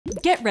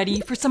Get ready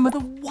for some of the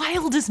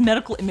wildest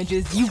medical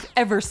images you've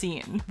ever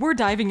seen. We're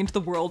diving into the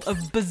world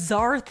of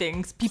bizarre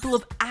things people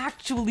have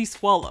actually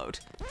swallowed.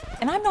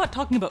 And I'm not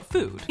talking about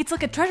food. It's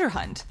like a treasure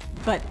hunt,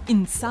 but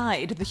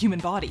inside the human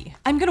body.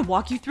 I'm gonna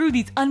walk you through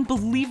these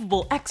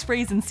unbelievable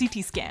X-rays and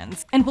CT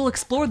scans, and we'll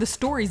explore the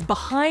stories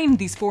behind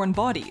these foreign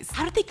bodies.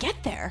 How did they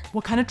get there?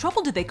 What kind of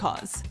trouble did they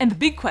cause? And the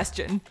big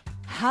question,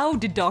 how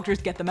did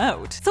doctors get them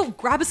out? So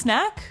grab a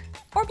snack,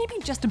 or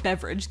maybe just a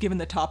beverage given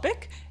the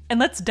topic, and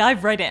let's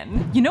dive right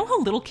in. You know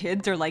how little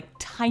kids are like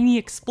tiny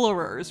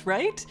explorers,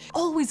 right?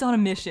 Always on a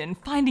mission,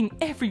 finding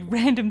every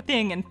random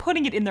thing and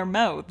putting it in their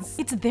mouths.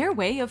 It's their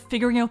way of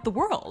figuring out the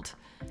world.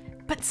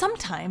 But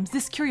sometimes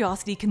this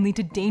curiosity can lead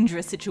to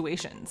dangerous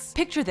situations.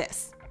 Picture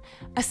this.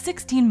 A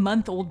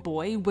 16-month-old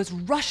boy was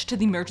rushed to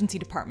the emergency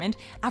department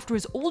after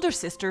his older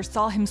sister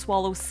saw him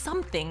swallow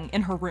something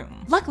in her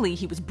room. Luckily,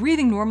 he was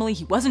breathing normally,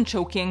 he wasn't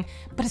choking,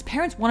 but his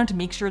parents wanted to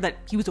make sure that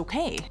he was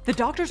okay. The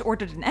doctors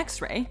ordered an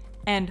X-ray,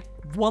 and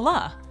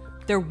voila,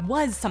 there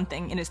was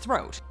something in his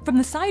throat. From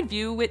the side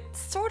view, it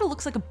sort of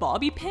looks like a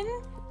bobby pin.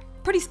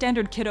 Pretty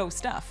standard kiddo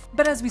stuff.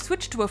 But as we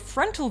switch to a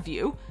frontal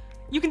view,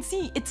 you can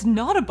see it's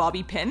not a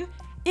bobby pin,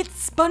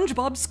 it's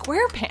Spongebob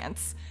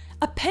SquarePants.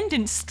 A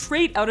pendant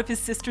straight out of his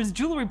sister's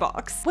jewelry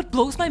box. What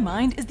blows my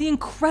mind is the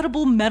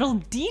incredible metal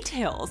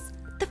details.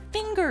 The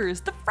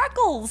fingers, the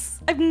freckles.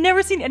 I've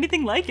never seen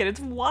anything like it,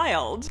 it's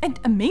wild. And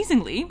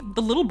amazingly,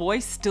 the little boy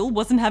still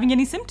wasn't having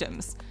any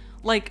symptoms.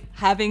 Like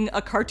having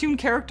a cartoon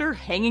character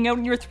hanging out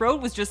in your throat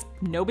was just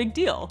no big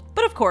deal.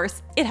 But of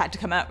course, it had to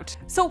come out.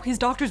 So his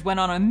doctors went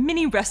on a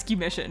mini rescue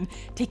mission,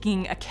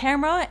 taking a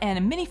camera and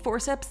a mini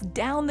forceps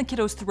down the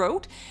kiddo's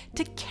throat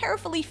to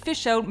carefully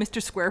fish out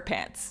Mr.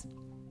 SquarePants.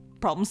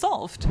 Problem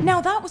solved. Now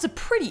that was a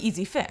pretty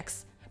easy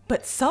fix,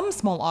 but some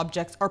small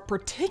objects are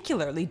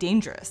particularly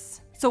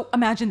dangerous. So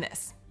imagine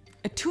this,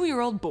 a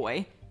 2-year-old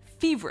boy,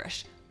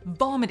 feverish,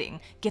 vomiting,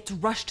 gets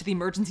rushed to the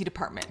emergency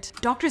department.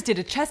 Doctors did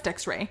a chest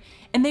x-ray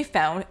and they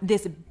found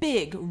this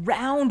big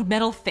round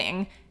metal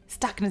thing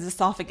stuck in his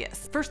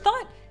esophagus. First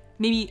thought,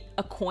 maybe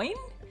a coin?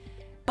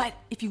 But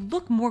if you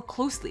look more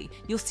closely,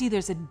 you'll see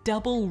there's a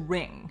double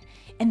ring,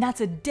 and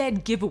that's a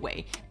dead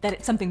giveaway that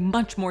it's something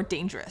much more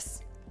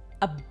dangerous.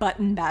 A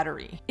button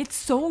battery. It's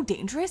so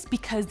dangerous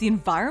because the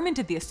environment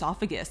of the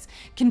esophagus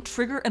can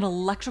trigger an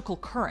electrical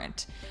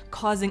current,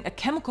 causing a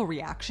chemical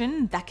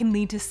reaction that can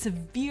lead to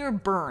severe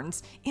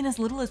burns in as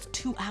little as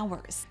 2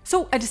 hours.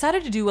 So I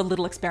decided to do a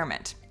little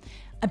experiment.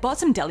 I bought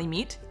some deli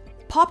meat,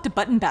 popped a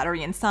button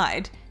battery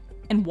inside,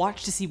 and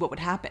watched to see what would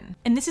happen.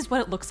 And this is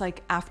what it looks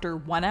like after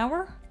 1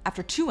 hour,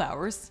 after 2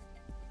 hours,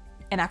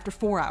 and after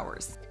 4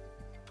 hours.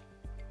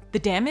 The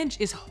damage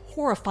is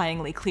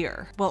horrifyingly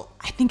clear. Well,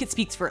 I think it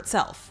speaks for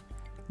itself.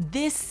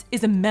 This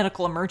is a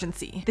medical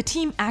emergency. The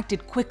team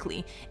acted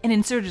quickly and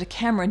inserted a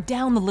camera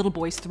down the little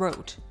boy's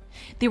throat.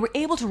 They were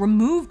able to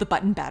remove the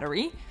button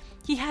battery.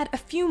 He had a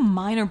few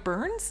minor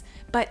burns,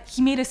 but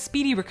he made a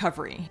speedy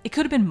recovery. It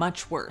could have been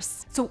much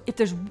worse. So if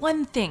there's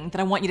one thing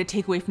that I want you to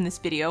take away from this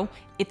video,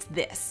 it's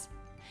this.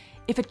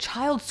 If a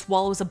child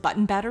swallows a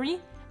button battery,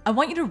 I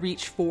want you to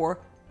reach for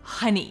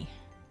honey.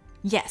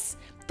 Yes,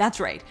 that's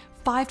right.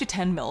 5 to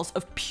 10 mils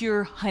of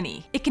pure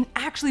honey. It can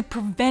actually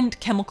prevent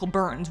chemical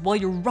burns while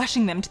you're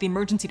rushing them to the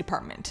emergency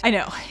department. I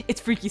know, it's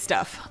freaky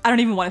stuff. I don't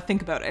even want to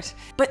think about it.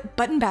 But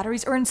button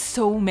batteries are in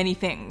so many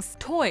things.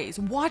 Toys,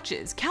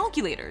 watches,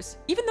 calculators,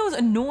 even those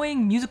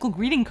annoying musical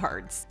greeting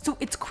cards. So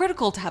it's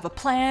critical to have a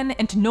plan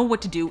and to know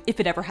what to do if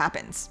it ever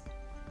happens.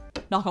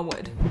 Knock on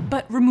wood.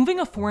 But removing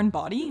a foreign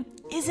body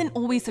isn't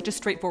always such a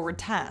straightforward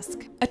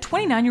task. A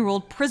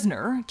 29-year-old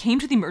prisoner came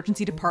to the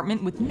emergency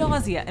department with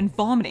nausea and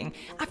vomiting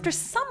after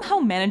somehow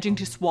managing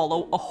to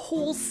swallow a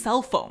whole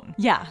cell phone.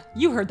 Yeah,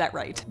 you heard that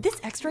right. This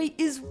x-ray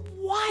is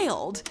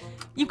wild.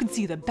 You can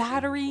see the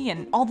battery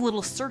and all the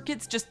little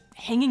circuits just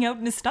hanging out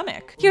in his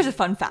stomach. Here's a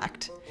fun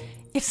fact.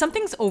 If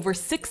something's over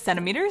 6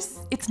 centimeters,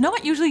 it's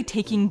not usually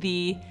taking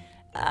the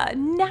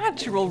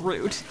natural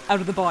route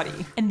out of the body.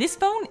 And this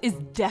phone is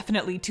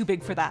definitely too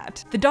big for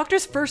that. The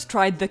doctors first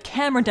tried the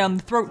camera down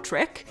the throat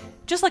trick,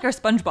 just like our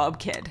Spongebob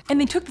kid, and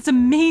they took this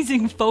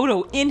amazing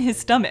photo in his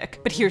stomach.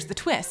 But here's the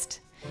twist.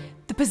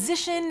 The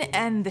position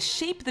and the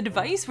shape of the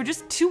device were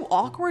just too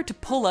awkward to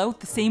pull out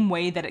the same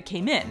way that it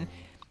came in.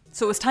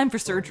 So it was time for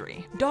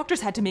surgery.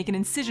 Doctors had to make an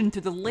incision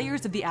through the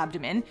layers of the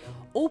abdomen,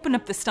 open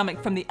up the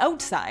stomach from the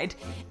outside,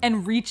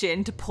 and reach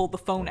in to pull the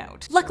phone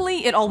out.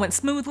 Luckily, it all went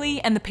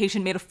smoothly and the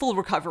patient made a full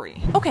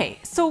recovery. Okay,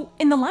 so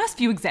in the last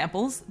few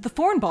examples, the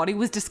foreign body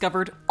was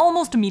discovered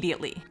almost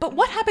immediately. But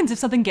what happens if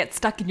something gets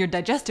stuck in your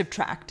digestive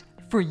tract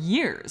for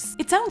years?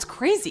 It sounds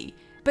crazy,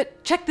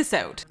 but check this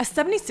out. A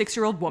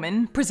 76-year-old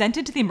woman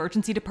presented to the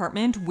emergency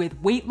department with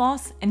weight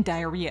loss and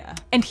diarrhea.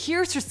 And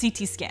here's her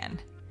CT scan.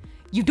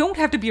 You don't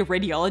have to be a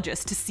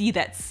radiologist to see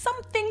that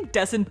something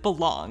doesn't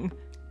belong.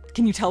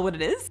 Can you tell what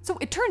it is? So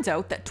it turns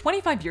out that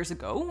 25 years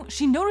ago,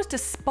 she noticed a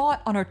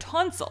spot on her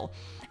tonsil,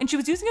 and she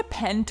was using a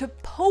pen to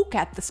poke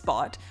at the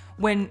spot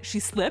when she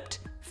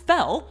slipped,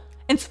 fell,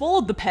 and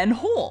swallowed the pen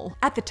whole.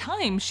 At the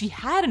time, she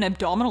had an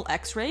abdominal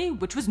x-ray,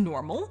 which was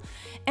normal,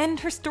 and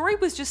her story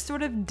was just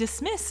sort of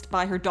dismissed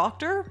by her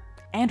doctor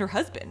and her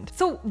husband.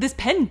 So this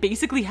pen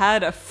basically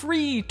had a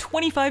free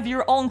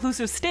 25-year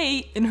all-inclusive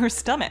stay in her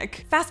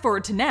stomach. Fast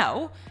forward to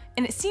now,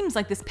 and it seems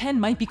like this pen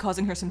might be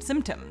causing her some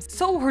symptoms.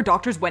 So her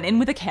doctors went in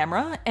with a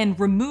camera and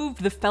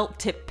removed the felt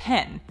tip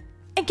pen.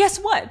 And guess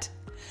what?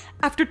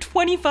 After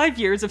 25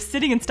 years of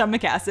sitting in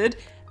stomach acid,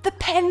 the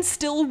pen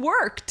still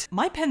worked.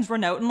 My pens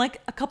run out in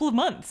like a couple of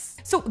months.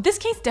 So this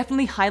case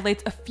definitely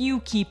highlights a few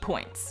key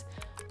points.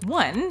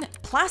 1,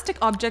 plastic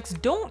objects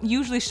don't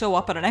usually show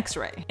up on an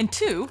x-ray. And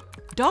 2,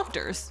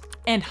 doctors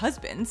and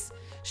husbands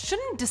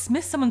shouldn't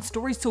dismiss someone's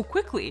story so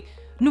quickly,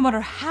 no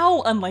matter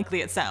how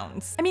unlikely it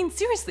sounds. I mean,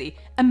 seriously,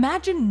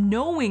 imagine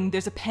knowing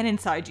there's a pen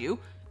inside you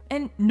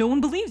and no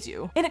one believes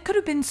you. And it could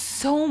have been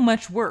so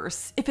much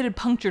worse if it had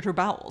punctured her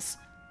bowels.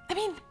 I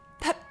mean,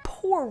 that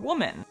poor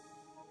woman.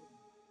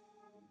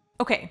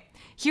 Okay,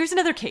 here's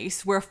another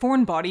case where a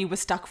foreign body was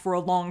stuck for a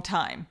long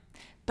time.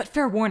 But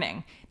fair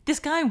warning, this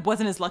guy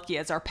wasn't as lucky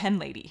as our pen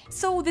lady.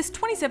 So this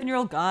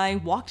 27-year-old guy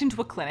walked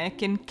into a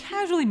clinic and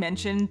casually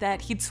mentioned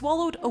that he'd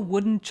swallowed a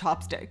wooden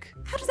chopstick.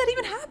 How does that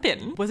even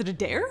happen? Was it a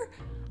dare?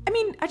 I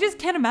mean, I just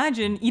can't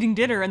imagine eating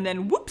dinner and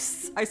then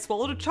whoops, I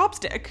swallowed a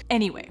chopstick.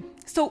 Anyway,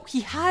 so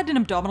he had an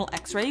abdominal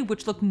x-ray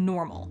which looked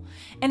normal,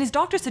 and his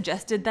doctor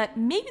suggested that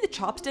maybe the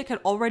chopstick had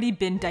already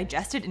been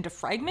digested into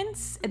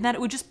fragments and that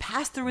it would just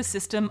pass through his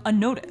system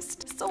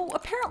unnoticed. So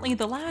apparently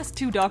the last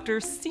 2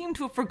 doctors seem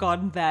to have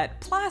forgotten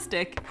that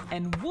plastic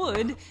and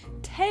wood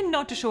tend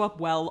not to show up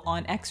well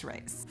on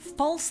x-rays.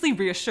 Falsely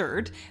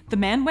reassured, the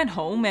man went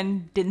home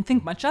and didn't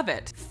think much of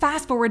it.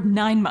 Fast forward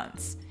 9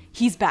 months,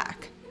 he's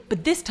back.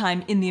 But this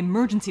time in the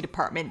emergency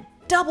department,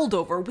 doubled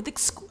over with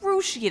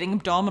excruciating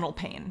abdominal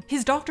pain.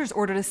 His doctors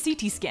ordered a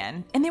CT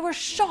scan, and they were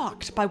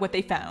shocked by what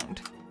they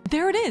found.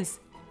 There it is,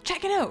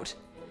 check it out.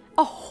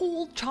 A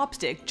whole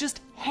chopstick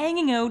just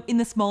hanging out in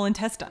the small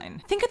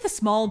intestine. Think of the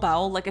small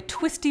bowel like a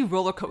twisty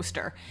roller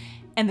coaster,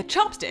 and the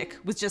chopstick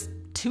was just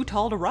too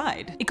tall to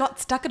ride. It got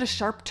stuck at a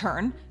sharp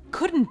turn,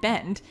 couldn't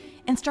bend,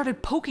 and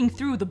started poking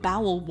through the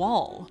bowel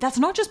wall. That's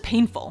not just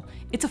painful,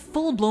 it's a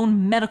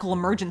full-blown medical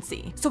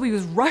emergency. So he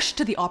was rushed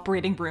to the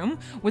operating room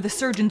where the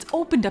surgeons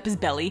opened up his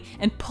belly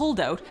and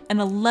pulled out an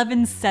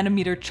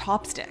 11-centimeter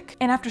chopstick.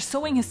 And after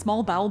sewing his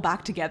small bowel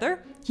back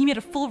together, he made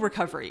a full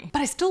recovery.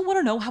 But I still want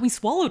to know how he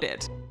swallowed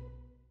it.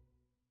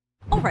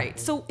 Alright,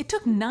 so it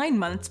took 9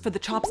 months for the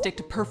chopstick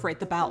to perforate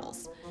the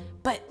bowels.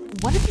 But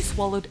what if he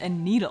swallowed a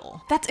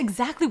needle? That's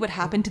exactly what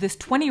happened to this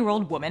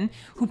 20-year-old woman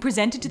who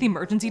presented to the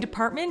emergency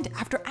department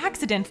after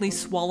accidentally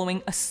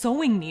swallowing a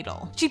sewing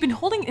needle. She'd been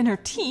holding it in her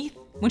teeth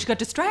when she got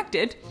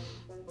distracted,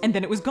 and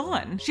then it was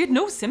gone. She had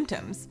no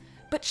symptoms,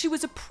 but she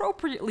was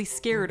appropriately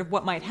scared of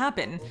what might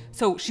happen,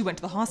 so she went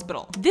to the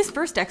hospital. This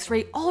first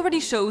x-ray already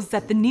shows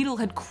that the needle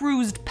had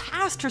cruised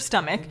past her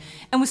stomach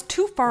and was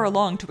too far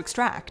along to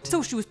extract.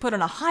 So she was put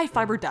on a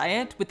high-fiber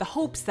diet with the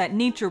hopes that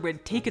nature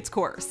would take its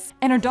course.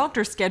 And her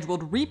doctor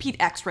scheduled repeat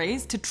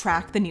x-rays to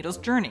track the needle's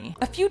journey.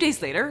 A few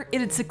days later, it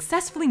had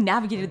successfully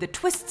navigated the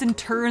twists and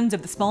turns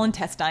of the small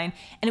intestine,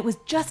 and it was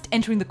just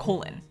entering the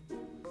colon.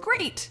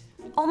 Great!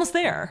 Almost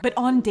there. But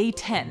on day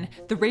 10,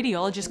 the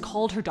radiologist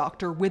called her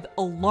doctor with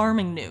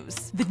alarming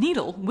news. The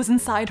needle was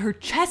inside her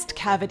chest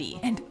cavity,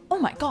 and oh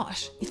my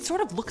gosh, it sort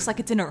of looks like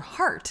it's in her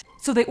heart.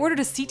 So they ordered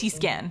a CT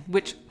scan,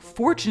 which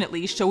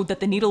fortunately showed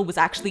that the needle was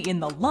actually in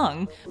the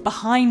lung,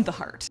 behind the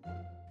heart.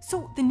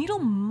 So the needle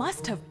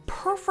must have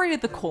perforated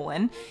the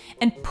colon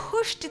and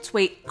pushed its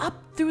way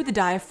up through the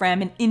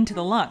diaphragm and into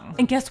the lung.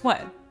 And guess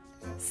what?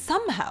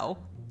 Somehow,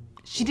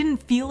 she didn't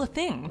feel a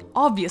thing.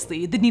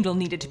 Obviously, the needle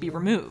needed to be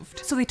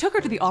removed. So they took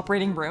her to the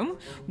operating room,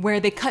 where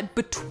they cut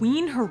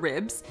between her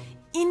ribs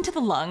into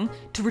the lung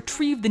to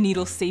retrieve the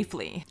needle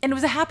safely. And it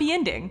was a happy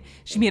ending.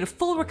 She made a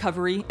full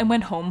recovery and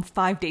went home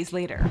 5 days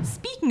later.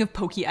 Speaking of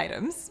pokey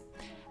items,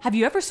 have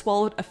you ever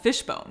swallowed a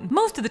fishbone?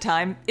 Most of the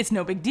time, it's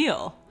no big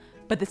deal.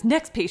 But this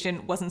next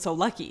patient wasn't so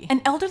lucky.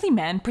 An elderly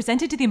man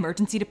presented to the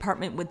emergency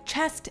department with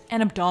chest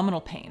and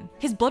abdominal pain.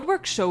 His blood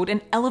work showed an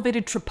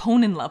elevated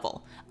troponin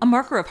level, a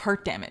marker of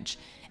heart damage,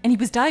 and he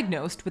was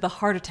diagnosed with a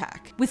heart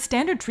attack. With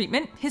standard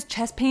treatment, his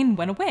chest pain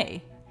went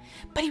away.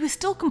 But he was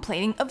still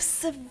complaining of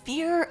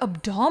severe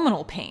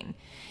abdominal pain,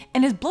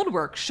 and his blood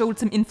work showed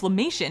some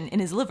inflammation in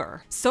his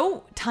liver.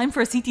 So, time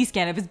for a CT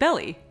scan of his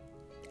belly.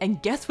 And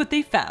guess what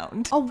they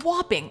found? A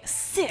whopping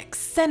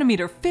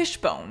 6-centimeter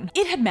fishbone.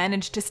 It had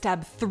managed to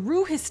stab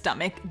through his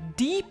stomach,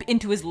 deep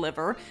into his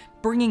liver,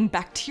 bringing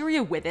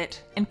bacteria with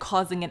it and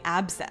causing an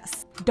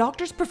abscess.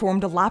 Doctors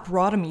performed a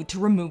laparotomy to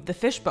remove the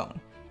fishbone.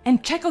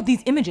 And check out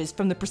these images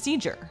from the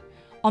procedure.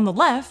 On the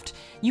left,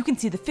 you can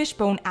see the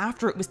fishbone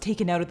after it was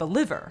taken out of the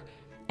liver.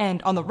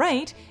 And on the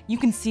right, you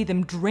can see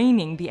them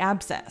draining the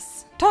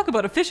abscess. Talk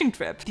about a fishing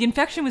trip. The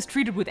infection was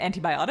treated with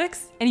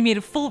antibiotics, and he made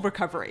a full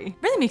recovery.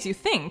 Really makes you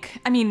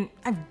think. I mean,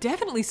 I've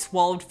definitely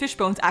swallowed fish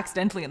bones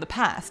accidentally in the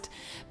past,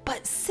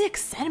 but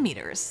 6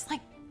 centimeters,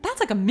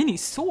 that's like a mini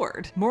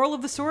sword. Moral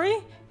of the story?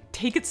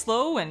 take it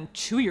slow and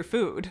chew your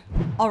food.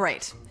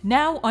 Alright,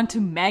 now onto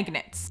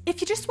magnets.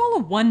 If you just swallow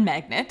one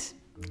magnet,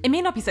 it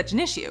may not be such an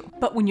issue,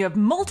 but when you have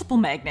multiple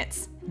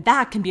magnets,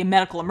 that can be a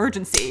medical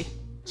emergency.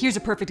 Here's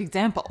a perfect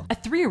example. A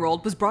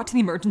 3-year-old was brought to the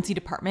emergency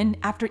department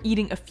after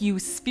eating a few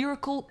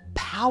spherical,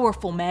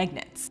 powerful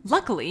magnets.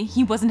 Luckily,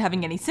 he wasn't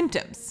having any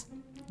symptoms.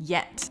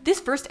 Yet. This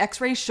first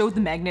x-ray showed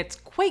the magnets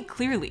quite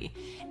clearly,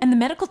 and the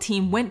medical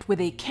team went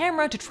with a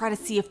camera to try to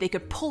see if they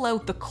could pull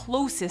out the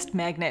closest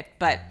magnet,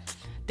 but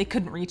they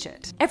couldn't reach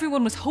it.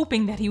 Everyone was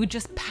hoping that he would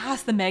just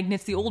pass the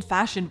magnets the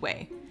old-fashioned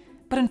way.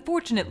 But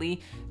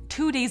unfortunately,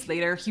 2 days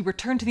later, he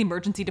returned to the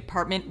emergency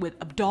department with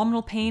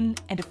abdominal pain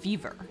and a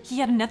fever. He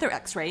had another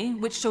x-ray,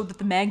 which showed that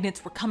the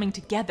magnets were coming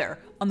together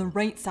on the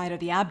right side of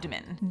the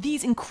abdomen.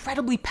 These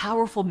incredibly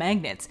powerful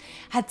magnets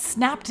had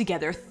snapped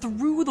together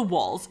through the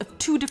walls of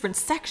 2 different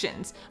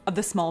sections of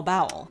the small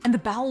bowel, and the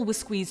bowel was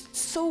squeezed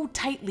so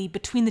tightly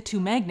between the 2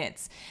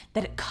 magnets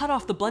that it cut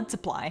off the blood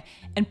supply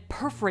and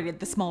perforated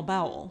the small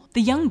bowel.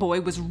 The young boy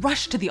was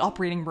rushed to the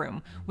operating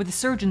room, where the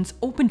surgeons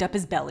opened up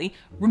his belly,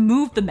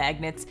 removed the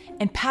magnets,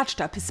 and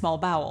patched up his small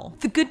bowel.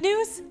 The good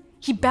news?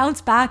 He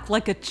bounced back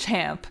like a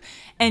champ,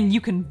 and you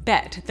can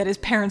bet that his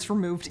parents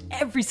removed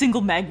every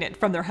single magnet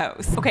from their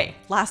house. Okay,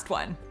 last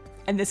one.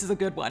 And this is a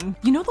good one.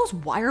 You know those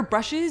wire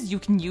brushes you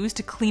can use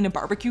to clean a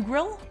barbecue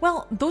grill?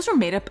 Well, those are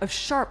made up of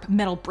sharp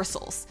metal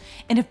bristles,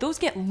 and if those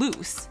get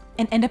loose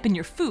and end up in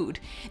your food,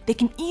 they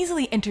can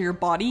easily enter your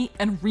body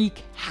and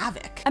wreak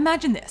havoc.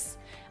 Imagine this.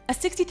 A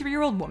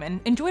 63-year-old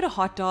woman enjoyed a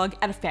hot dog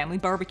at a family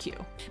barbecue,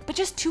 but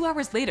just 2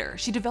 hours later,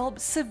 she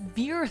developed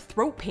severe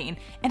throat pain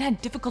and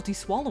had difficulty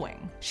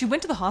swallowing. She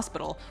went to the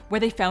hospital, where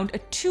they found a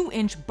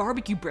 2-inch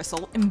barbecue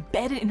bristle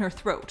embedded in her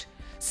throat,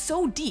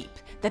 so deep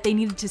that they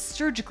needed to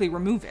surgically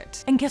remove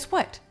it. And guess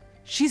what?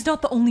 She's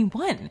not the only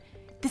one.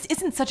 This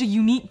isn't such a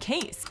unique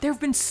case. There have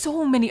been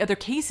so many other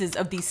cases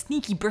of these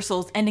sneaky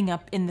bristles ending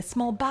up in the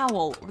small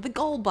bowel, or the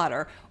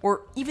gallbladder,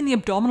 or even the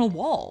abdominal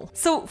wall.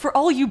 So for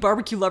all you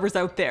barbecue lovers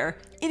out there,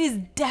 it is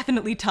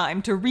definitely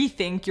time to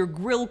rethink your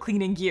grill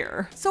cleaning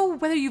gear. So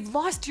whether you've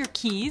lost your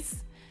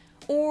keys,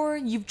 or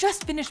you've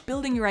just finished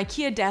building your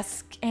IKEA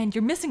desk and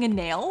you're missing a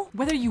nail,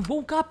 whether you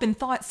woke up and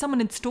thought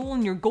someone had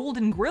stolen your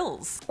golden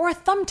grills, or a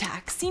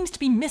thumbtack seems to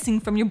be missing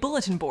from your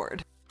bulletin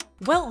board,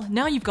 well,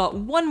 now you've got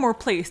one more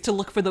place to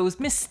look for those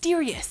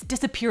mysterious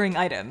disappearing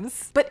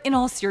items. But in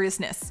all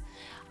seriousness,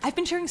 I've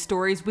been sharing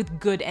stories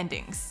with good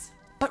endings.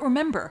 But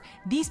remember,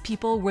 these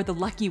people were the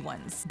lucky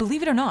ones.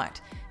 Believe it or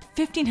not,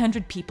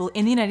 1,500 people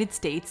in the United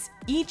States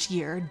each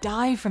year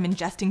die from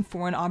ingesting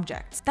foreign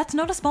objects. That's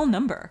not a small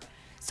number.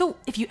 So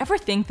if you ever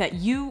think that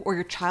you or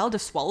your child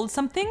have swallowed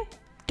something,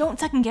 don't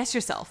second guess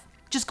yourself.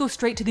 Just go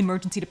straight to the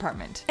emergency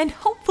department. And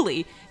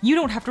hopefully, you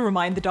don't have to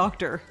remind the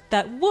doctor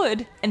that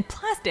wood and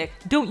plastic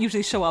don't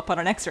usually show up on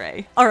an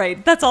x-ray.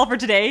 Alright, that's all for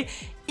today.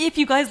 If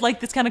you guys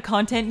like this kind of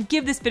content,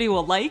 give this video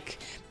a like,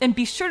 and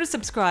be sure to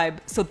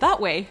subscribe so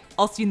that way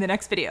I'll see you in the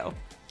next video.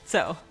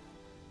 So,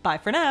 bye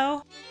for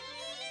now.